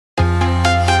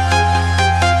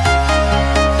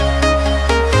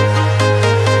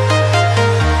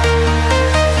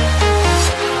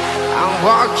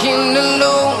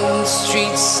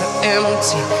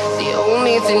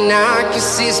thing I can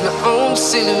see is my own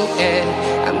silhouette.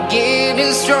 I'm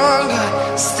getting stronger,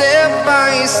 step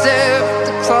by step.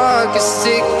 The clock is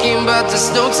ticking, but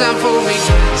there's no time for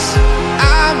regrets.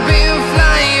 I've been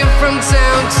flying from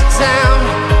town to town,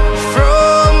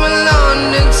 from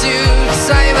London to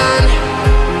Taiwan.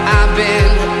 I've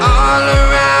been all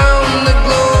around the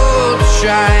globe,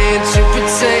 trying to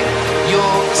protect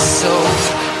your soul.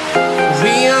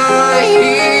 We are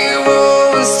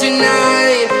heroes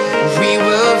tonight. We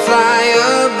will fly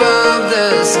above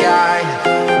the sky.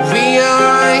 We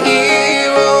are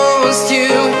heroes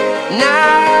tonight.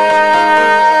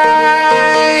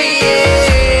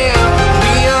 Yeah.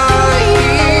 We are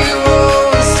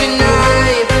heroes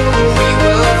tonight. We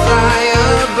will fly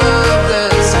above the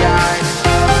sky.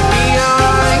 We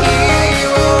are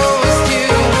heroes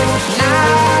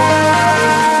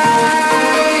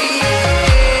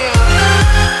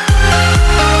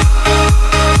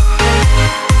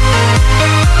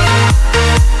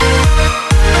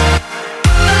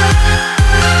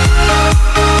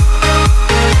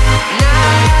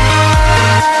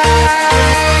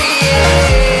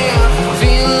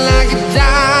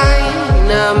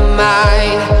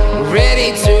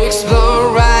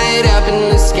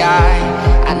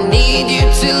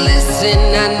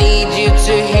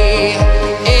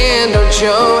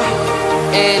show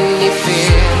any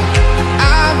fear.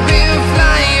 I've been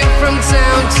flying from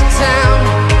town to town,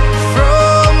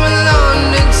 from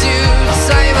London to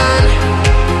Taiwan.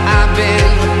 I've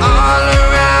been all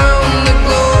around the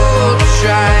globe,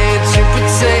 trying to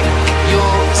protect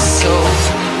your soul.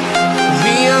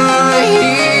 We are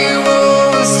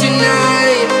heroes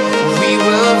tonight. We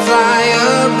will fly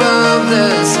above the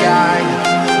sky.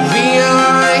 We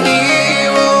are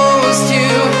heroes tonight.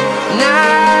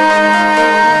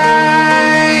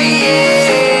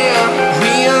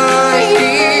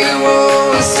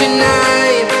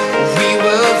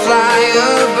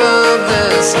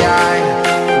 Sky.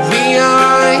 We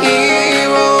are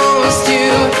heroes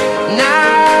tonight.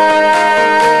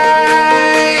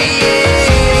 Yeah. We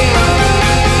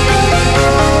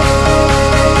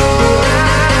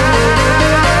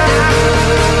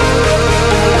are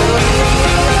heroes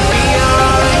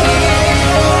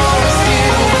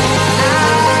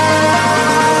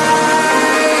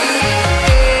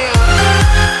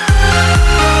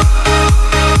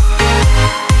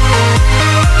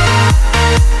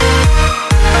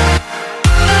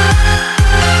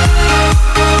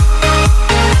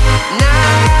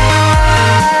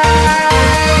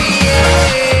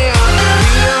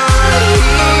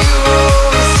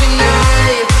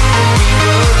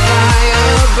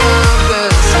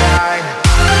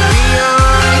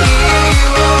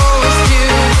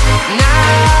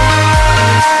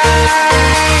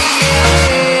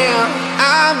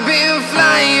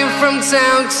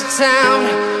town to town,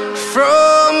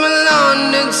 from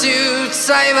London to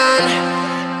Taiwan.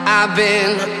 I've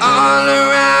been all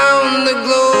around the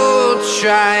globe,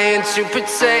 trying to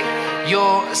protect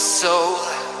your soul.